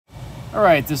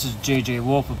Alright, this is JJ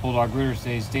Wolf with Bulldog Rooters.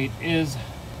 Today's date is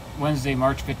Wednesday,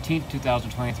 March 15th,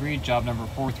 2023. Job number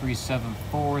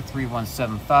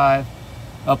 43743175.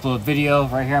 Upload video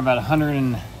right here. I'm about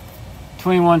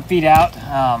 121 feet out.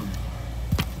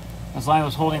 This line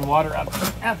was holding water up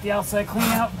at the outside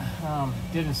cleanout.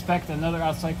 Did inspect another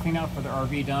outside cleanout for the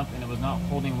RV dump, and it was not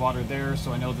holding water there,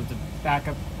 so I know that the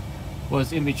backup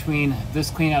was in between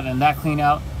this cleanout and that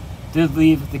cleanout. Did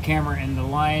leave the camera in the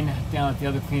line down at the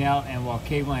other cleanout, and while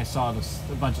cabling I saw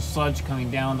a bunch of sludge coming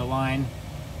down the line.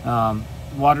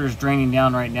 Water is draining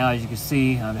down right now, as you can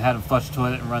see. They had to flush the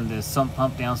toilet and run the sump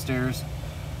pump downstairs.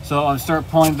 So I'm start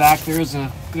pulling back. There's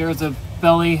a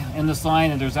belly in this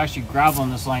line, and there's actually gravel in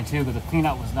this line too, but the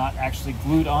cleanout was not actually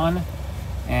glued on.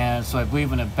 And so I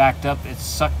believe when it backed up, it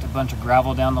sucked a bunch of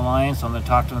gravel down the line. So I'm going to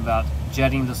talk to them about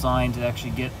jetting this line to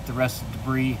actually get the rest of the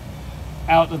debris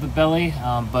out of the belly,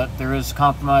 but there is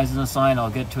compromise in this line.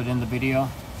 I'll get to it in the video.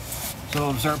 So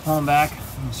I'll start pulling back.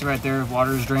 You see right there,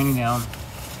 water is draining down.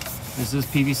 This is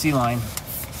PVC line.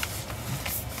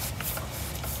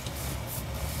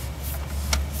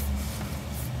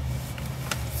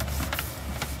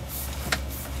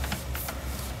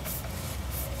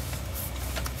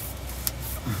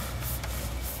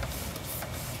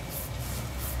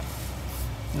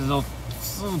 There's a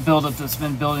little buildup that's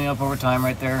been building up over time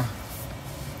right there.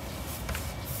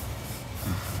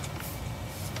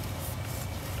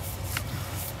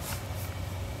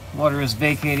 Water is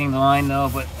vacating the line though,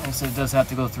 but like I said, it does have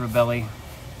to go through a belly.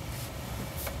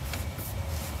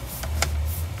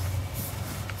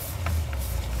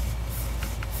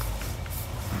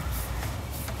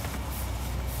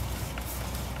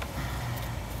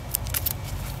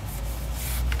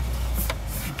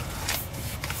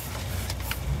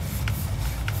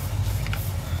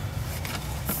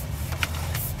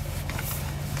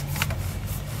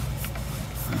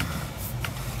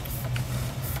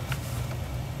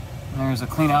 There's a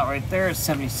clean out right there. It's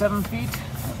 77 feet.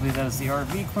 I believe that is the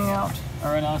RV clean out.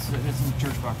 Or no, it's in the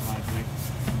church parking lot, I believe.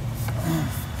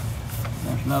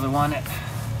 There's another one.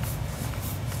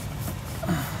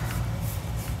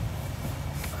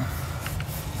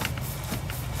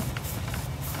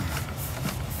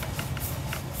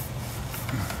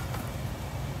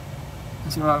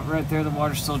 See right there, the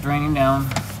water's still draining down.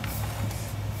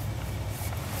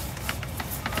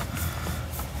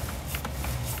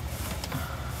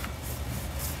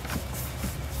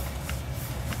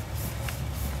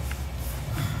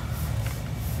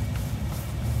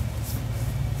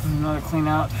 Another clean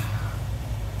out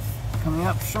coming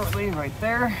up shortly right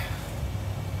there.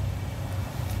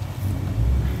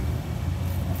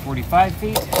 45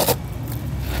 feet.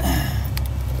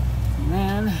 And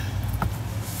then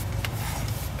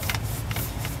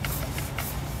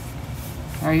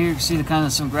right here you can see the kind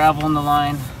of some gravel in the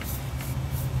line.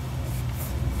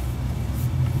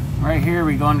 Right here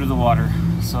we go under the water.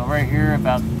 So right here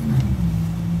about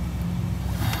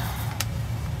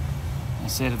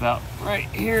about right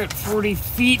here at 40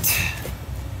 feet.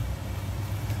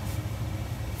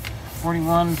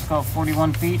 41, let's call it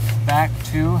 41 feet back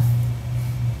to.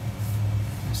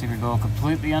 Let's see if we go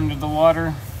completely under the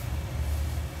water.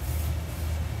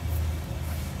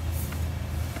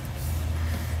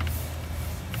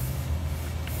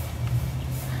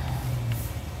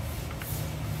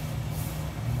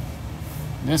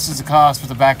 This is the cost for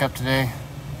the backup today.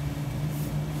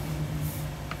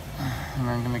 And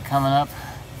we're going to be coming up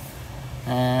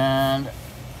and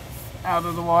out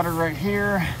of the water right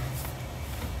here.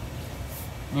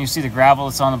 And you see the gravel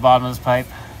that's on the bottom of this pipe.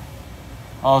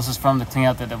 All this is from the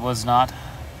cleanout that it was not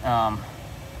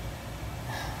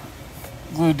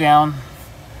glued down.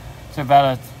 So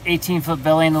about a 18-foot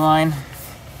belly in the line.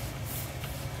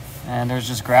 And there's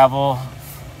just gravel,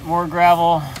 more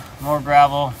gravel, more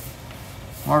gravel,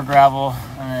 more gravel.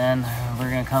 And then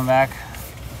we're going to come back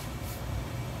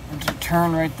and to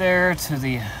turn right there to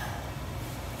the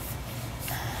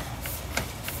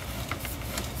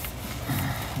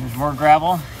there's more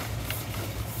gravel.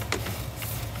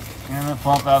 And the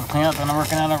pump out of the cleanout that I'm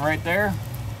working out of right there.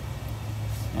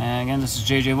 And again, this is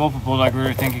JJ Wolf with Bulldog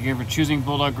Rooter. Thank you again for choosing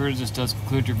Bulldog Rooters. This does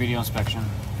conclude your video inspection.